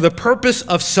was for the purpose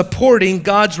of supporting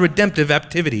God's redemptive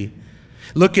activity.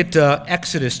 Look at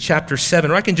Exodus chapter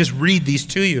 7, or I can just read these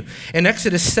to you. In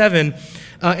Exodus 7,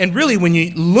 and really when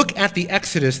you look at the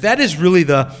Exodus, that is really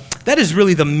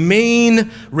the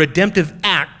main redemptive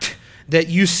act that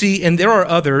you see, and there are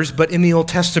others, but in the Old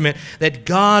Testament, that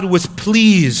God was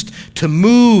pleased to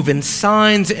move in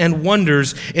signs and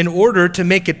wonders in order to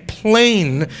make it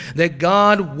plain that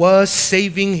God was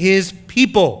saving his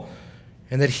people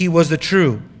and that he was the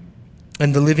true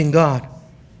and the living God.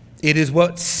 It is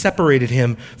what separated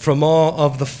him from all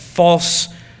of the false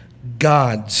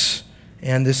gods.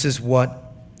 And this is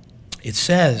what it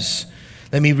says.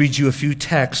 Let me read you a few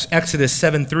texts. Exodus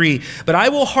 7:3. But I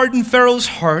will harden Pharaoh's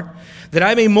heart, that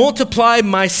I may multiply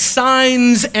my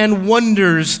signs and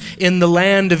wonders in the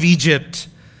land of Egypt.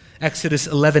 Exodus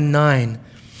 11:9.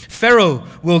 Pharaoh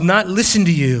will not listen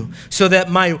to you, so that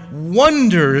my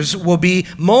wonders will be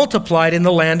multiplied in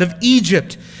the land of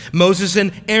Egypt. Moses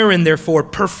and Aaron, therefore,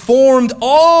 performed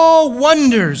all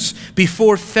wonders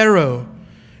before Pharaoh.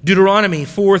 Deuteronomy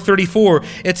 4:34,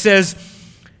 it says,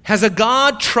 has a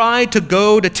God tried to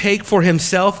go to take for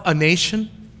himself a nation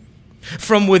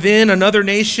from within another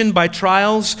nation by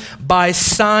trials, by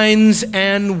signs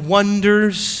and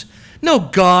wonders? No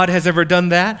God has ever done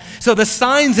that. So the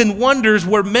signs and wonders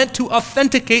were meant to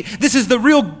authenticate this is the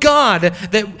real God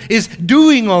that is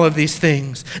doing all of these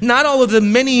things. Not all of the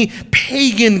many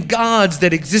pagan gods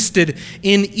that existed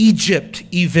in Egypt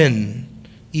even.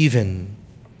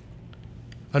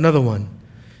 Another one.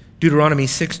 Deuteronomy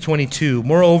 6:22.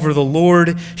 Moreover, the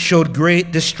Lord showed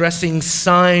great distressing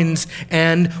signs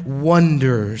and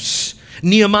wonders.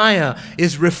 Nehemiah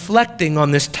is reflecting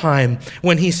on this time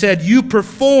when he said, you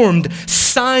performed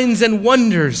signs and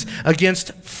wonders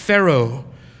against Pharaoh,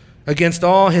 against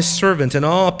all his servants and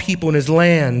all people in his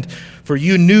land, for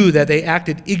you knew that they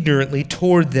acted ignorantly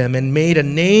toward them and made a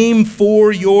name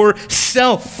for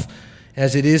yourself,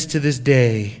 as it is to this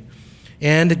day.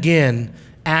 And again,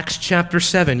 Acts chapter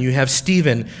 7, you have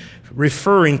Stephen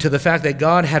referring to the fact that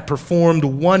God had performed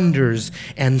wonders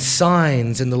and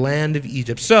signs in the land of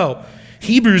Egypt. So,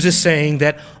 Hebrews is saying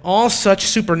that all such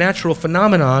supernatural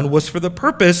phenomenon was for the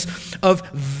purpose of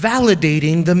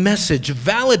validating the message,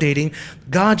 validating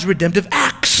God's redemptive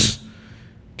acts.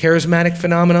 Charismatic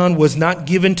phenomenon was not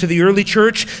given to the early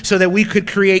church so that we could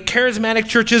create charismatic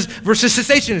churches versus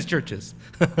cessationist churches.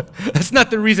 That's not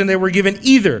the reason they were given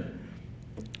either.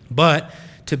 But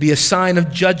to be a sign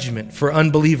of judgment for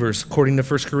unbelievers, according to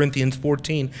 1 Corinthians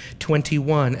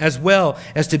 14:21, as well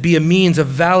as to be a means of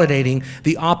validating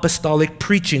the apostolic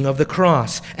preaching of the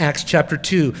cross, Acts chapter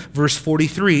 2, verse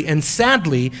 43. And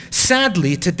sadly,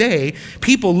 today,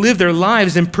 people live their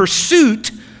lives in pursuit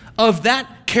of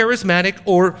that charismatic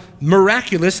or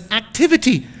miraculous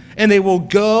activity. And they will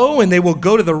go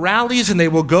to the rallies, and they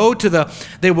will go to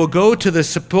the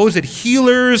supposed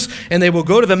healers, and they will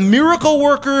go to the miracle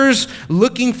workers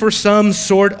looking for some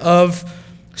sort of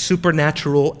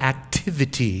supernatural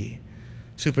activity.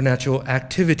 Supernatural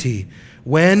activity.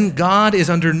 When God is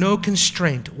under no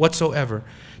constraint whatsoever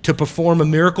to perform a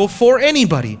miracle for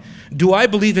anybody. Do I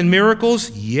believe in miracles?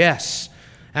 Yes.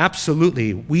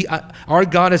 Absolutely. Our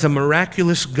God is a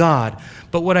miraculous God.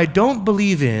 But what I don't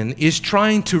believe in is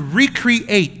trying to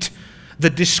recreate the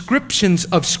descriptions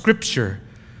of Scripture.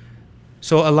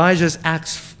 So Elijah's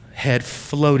axe head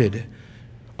floated.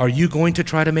 Are you going to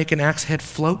try to make an axe head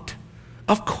float?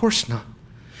 Of course not.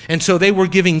 And so they were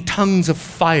giving tongues of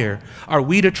fire. Are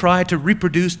we to try to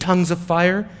reproduce tongues of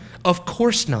fire? Of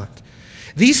course not.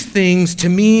 These things, to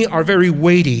me, are very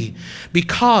weighty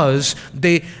because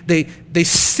they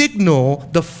signal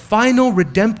the final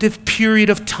redemptive period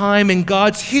of time in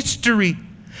God's history.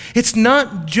 It's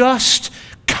not just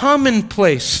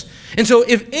commonplace. And so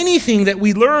if anything that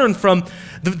we learn from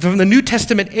the New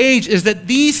Testament age is that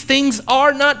these things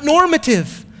are not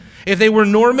normative. If they were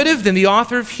normative, then the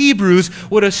author of Hebrews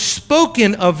would have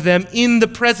spoken of them in the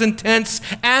present tense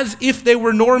as if they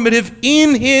were normative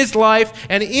in his life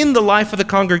and in the life of the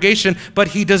congregation, but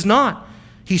he does not.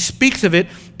 He speaks of it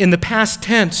in the past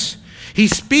tense. He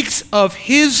speaks of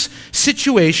his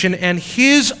situation and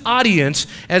his audience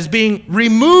as being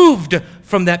removed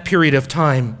from that period of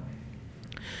time.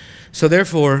 So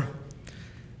therefore,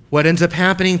 what ends up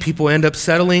happening, people end up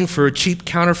settling for a cheap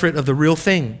counterfeit of the real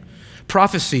thing.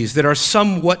 Prophecies that are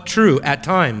somewhat true at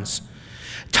times.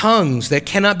 Tongues that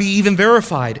cannot be even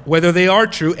verified whether they are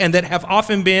true, and that have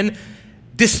often been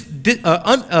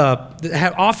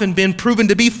proven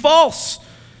to be false.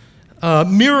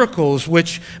 Miracles,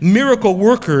 miracle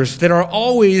workers that are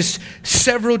always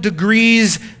several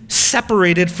degrees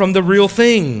separated from the real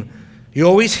thing. You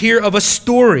always hear of a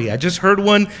story. I just heard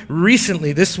one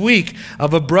recently this week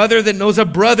of a brother that knows a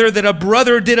brother that a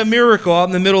brother did a miracle out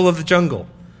in the middle of the jungle.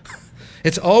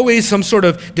 It's always some sort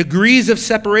of degrees of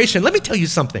separation. Let me tell you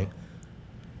something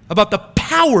about the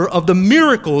power of the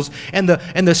miracles and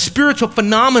the spiritual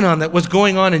phenomenon that was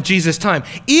going on in Jesus' time.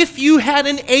 If you had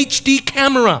an HD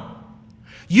camera,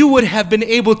 you would have been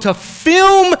able to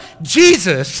film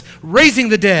Jesus raising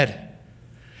the dead.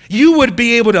 You would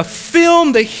be able to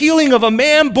film the healing of a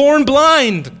man born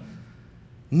blind.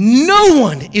 No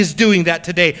one is doing that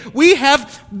today. We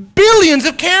have billions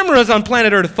of cameras on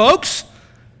planet Earth, folks.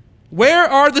 Where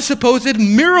are the supposed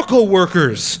miracle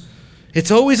workers? It's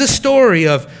always a story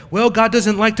of, well, God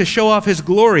doesn't like to show off his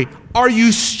glory. Are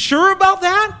you sure about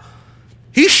that?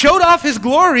 He showed off his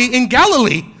glory in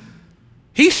Galilee.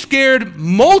 He scared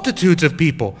multitudes of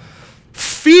people.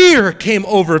 Fear came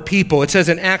over people. It says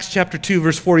in Acts chapter 2,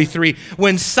 verse 43,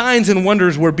 when signs and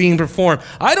wonders were being performed.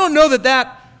 I don't know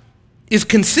that is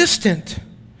consistent.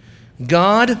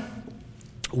 God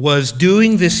was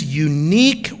doing this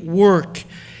unique work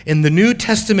in the New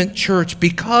Testament church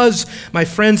because, my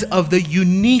friends, of the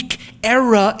unique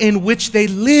era in which they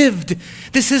lived.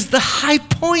 This is the high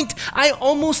point. I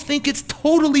almost think it's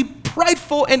totally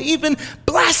prideful and even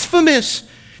blasphemous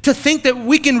to think that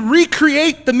we can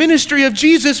recreate the ministry of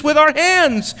Jesus with our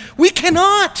hands. We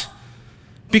cannot,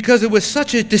 because it was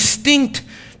such a distinct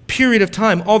period of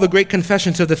time. All the great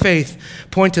confessions of the faith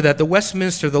point to that. The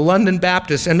Westminster, the London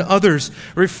Baptist, and others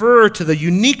refer to the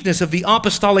uniqueness of the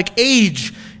apostolic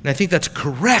age, and I think that's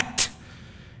correct.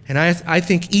 And I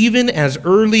think even as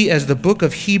early as the book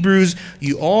of Hebrews,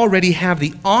 you already have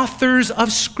the authors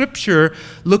of Scripture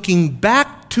looking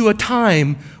back to a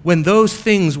time when those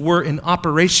things were in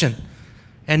operation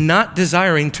and not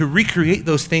desiring to recreate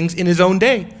those things in his own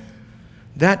day.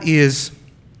 That is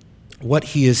what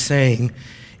he is saying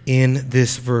in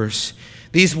this verse.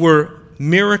 These were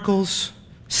miracles,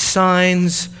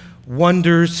 signs,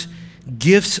 wonders,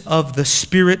 gifts of the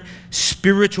Spirit,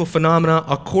 spiritual phenomena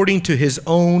according to his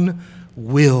own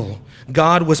will.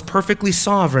 God was perfectly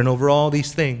sovereign over all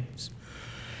these things.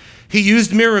 He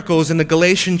used miracles in the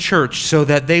Galatian church so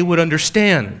that they would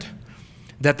understand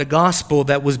that the gospel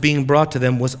that was being brought to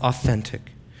them was authentic.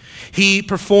 He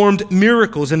performed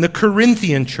miracles in the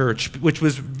Corinthian church, which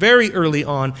was very early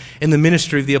on in the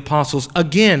ministry of the apostles,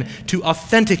 again, to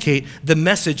authenticate the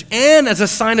message and as a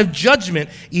sign of judgment,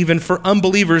 even for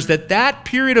unbelievers, that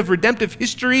period of redemptive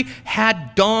history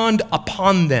had dawned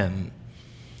upon them.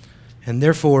 And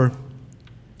therefore,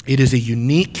 it is a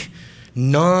unique,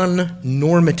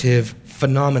 non-normative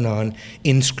phenomenon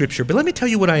in Scripture. But let me tell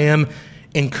you what I am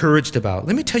encouraged about.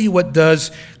 Let me tell you what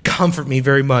does comfort me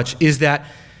very much, is that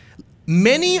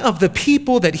many of the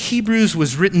people that Hebrews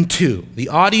was written to, the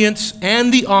audience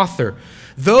and the author,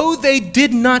 though they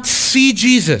did not see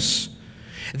Jesus,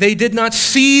 they did not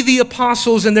see the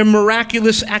apostles and their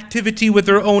miraculous activity with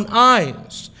their own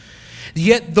eyes,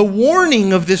 yet the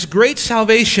warning of this great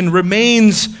salvation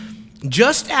remains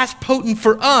just as potent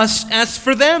for us as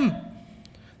for them.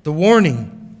 The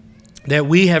warning that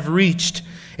we have reached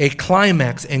a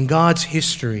climax in God's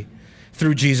history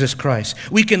through Jesus Christ.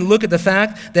 We can look at the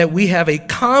fact that we have a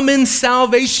common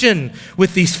salvation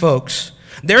with these folks.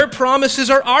 Their promises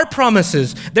are our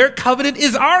promises. Their covenant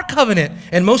is our covenant.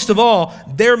 And most of all,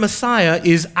 their Messiah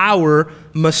is our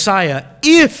Messiah.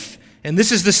 If, and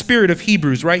this is the spirit of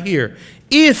Hebrews right here,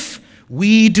 if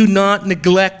we do not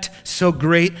neglect so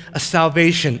great a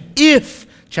salvation, if,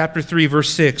 chapter 3, verse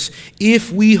 6,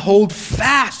 if we hold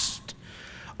fast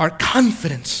our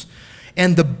confidence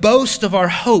and the boast of our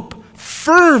hope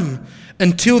firm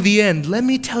until the end. Let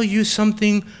me tell you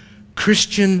something,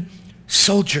 Christian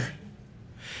soldier.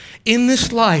 In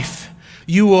this life,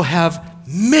 you will have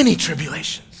many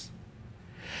tribulations.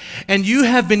 And you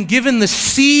have been given the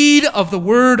seed of the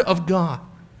Word of God.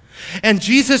 And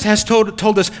Jesus has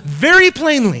told us very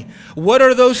plainly what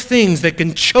are those things that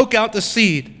can choke out the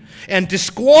seed and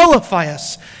disqualify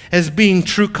us as being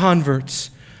true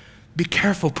converts. Be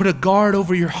careful. Put a guard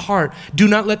over your heart. Do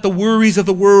not let the worries of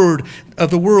the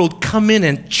world come in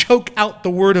and choke out the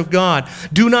Word of God.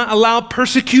 Do not allow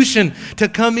persecution to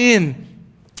come in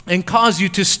and cause you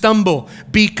to stumble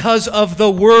because of the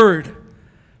Word.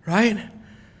 Right?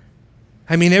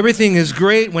 I mean, everything is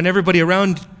great when everybody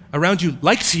around you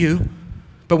likes you,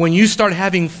 but when you start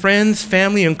having friends,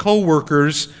 family, and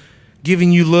co-workers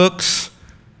giving you looks,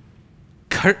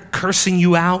 cursing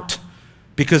you out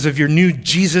because of your new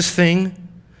Jesus thing,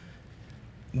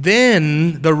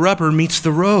 then the rubber meets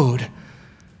the road.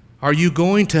 Are you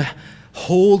going to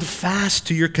hold fast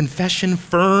to your confession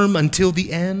firm until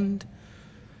the end?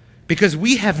 Because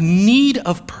we have need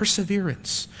of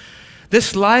perseverance.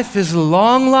 This life is a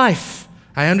long life.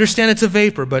 I understand it's a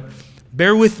vapor, but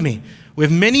bear with me. We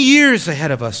have many years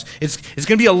ahead of us. It's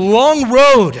going to be a long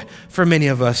road for many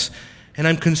of us. And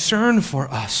I'm concerned for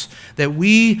us that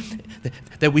we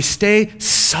stay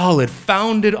solid,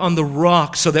 founded on the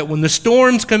rock, so that when the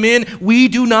storms come in, we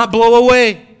do not blow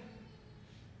away.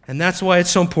 And that's why it's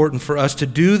so important for us to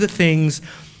do the things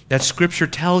that Scripture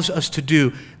tells us to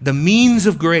do, the means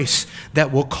of grace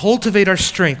that will cultivate our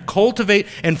strength, cultivate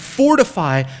and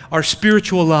fortify our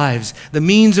spiritual lives, the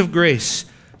means of grace,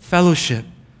 fellowship,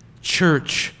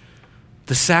 church,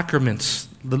 the sacraments,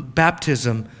 the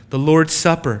baptism, the Lord's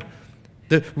Supper,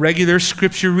 the regular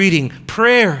Scripture reading,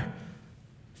 prayer,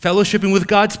 fellowshipping with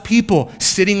God's people,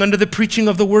 sitting under the preaching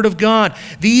of the Word of God.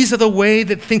 These are the way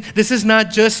that this is not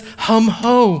just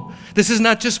hum-ho. This is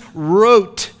not just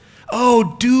rote.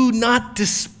 Oh, do not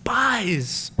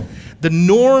despise the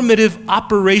normative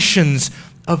operations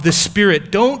of the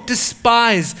Spirit. Don't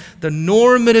despise the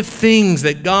normative things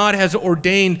that God has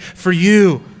ordained for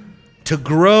you to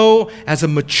grow as a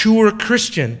mature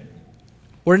Christian.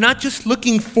 We're not just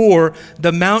looking for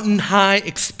the mountain high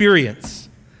experience,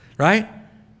 right?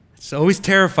 It always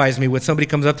terrifies me when somebody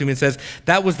comes up to me and says,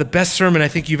 "That was the best sermon I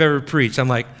think you've ever preached." I'm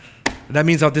like, that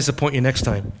means I'll disappoint you next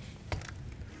time.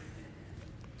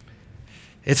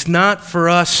 It's not for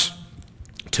us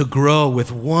to grow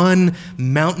with one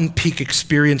mountain peak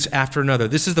experience after another.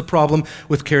 This is the problem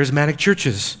with charismatic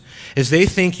churches, is they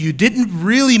think you didn't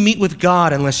really meet with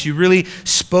God unless you really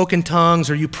spoke in tongues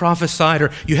or you prophesied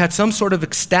or you had some sort of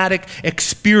ecstatic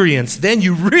experience. Then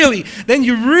you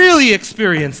really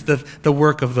experienced the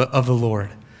work of the Lord.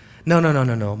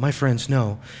 No, my friends,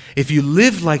 no. If you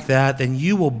live like that, then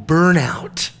you will burn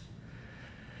out.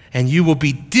 And you will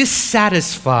be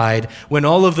dissatisfied when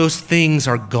all of those things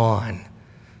are gone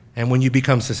and when you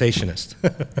become cessationist.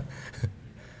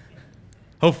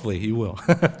 Hopefully you will.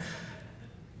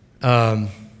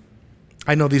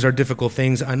 I know these are difficult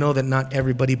things. I know that not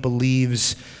everybody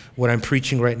believes what I'm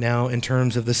preaching right now in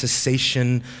terms of the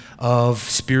cessation of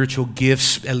spiritual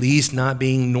gifts, at least not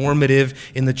being normative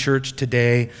in the church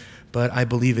today. But I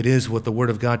believe it is what the Word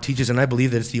of God teaches, and I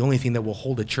believe that it's the only thing that will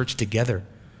hold a church together.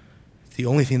 It's the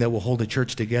only thing that will hold a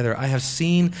church together. I have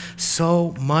seen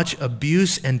so much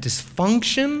abuse and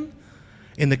dysfunction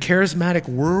in the charismatic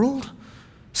world,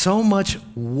 so much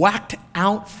whacked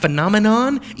out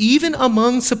phenomenon, even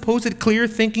among supposed clear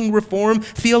thinking Reformed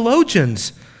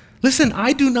theologians. Listen,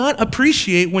 I do not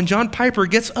appreciate when John Piper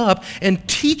gets up and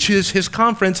teaches his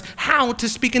conference how to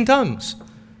speak in tongues.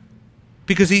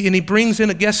 Because he brings in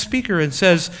a guest speaker and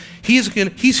says, he's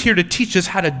here to teach us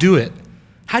how to do it.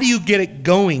 How do you get it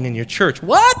going in your church?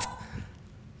 What?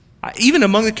 Even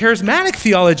among the charismatic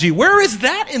theology, where is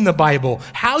that in the Bible?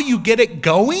 How you get it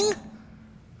going?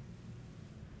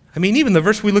 I mean, even the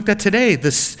verse we looked at today,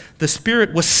 the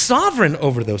Spirit was sovereign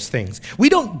over those things. We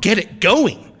don't get it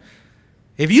going.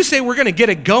 If you say we're going to get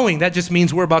it going, that just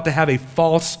means we're about to have a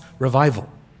false revival.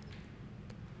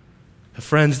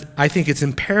 Friends, I think it's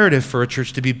imperative for a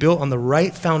church to be built on the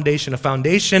right foundation, a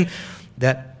foundation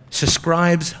that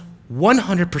subscribes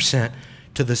 100%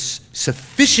 to the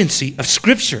sufficiency of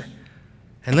Scripture.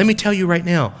 And let me tell you right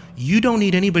now, you don't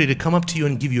need anybody to come up to you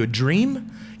and give you a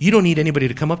dream. You don't need anybody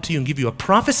to come up to you and give you a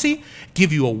prophecy,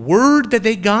 give you a word that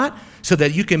they got so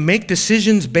that you can make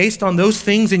decisions based on those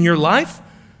things in your life.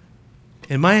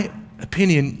 In my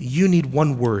opinion, you need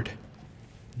one word,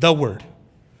 the Word.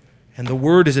 And the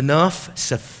Word is enough,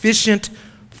 sufficient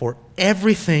for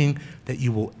everything that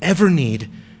you will ever need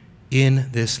in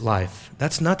this life.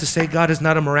 That's not to say God is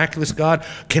not a miraculous God,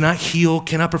 cannot heal,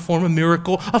 cannot perform a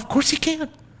miracle. Of course He can.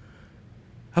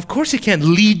 Of course He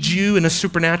can lead you in a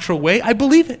supernatural way. I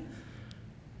believe it.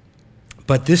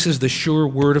 But this is the sure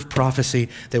word of prophecy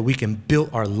that we can build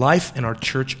our life and our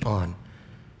church on.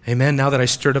 Amen. Now that I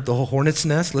stirred up the whole hornet's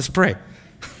nest, let's pray.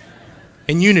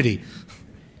 In unity.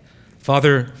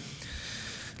 Father,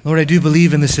 Lord, I do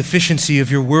believe in the sufficiency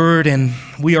of your word, and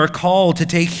we are called to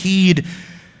take heed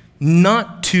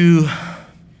not to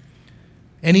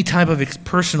any type of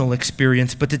personal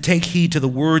experience, but to take heed to the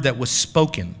word that was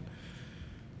spoken,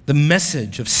 the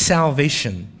message of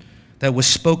salvation that was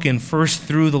spoken first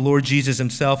through the Lord Jesus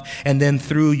himself and then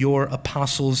through your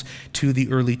apostles to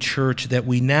the early church that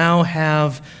we now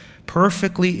have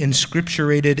perfectly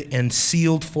inscripturated and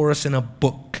sealed for us in a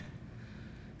book.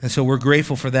 And so we're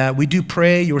grateful for that. We do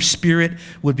pray your Spirit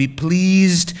would be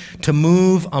pleased to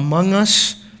move among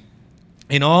us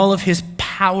in all of his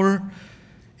power,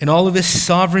 in all of his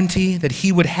sovereignty, that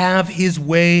he would have his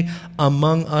way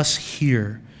among us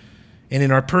here. And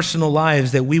in our personal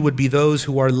lives, that we would be those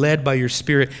who are led by your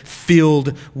Spirit,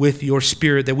 filled with your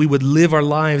Spirit, that we would live our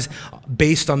lives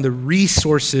based on the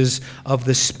resources of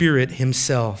the Spirit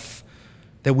himself,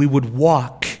 that we would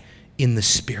walk in the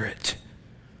Spirit,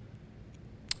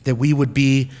 that we would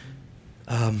be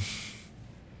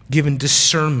given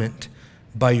discernment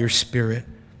by your Spirit.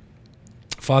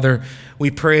 Father,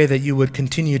 we pray that you would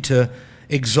continue to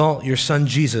exalt your Son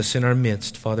Jesus in our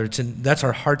midst, Father. That's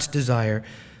our heart's desire.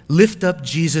 Lift up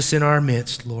Jesus in our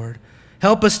midst, Lord.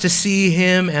 Help us to see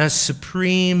him as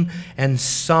supreme and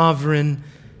sovereign,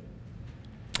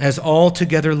 as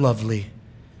altogether lovely.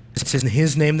 It's in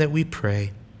his name that we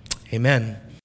pray. Amen.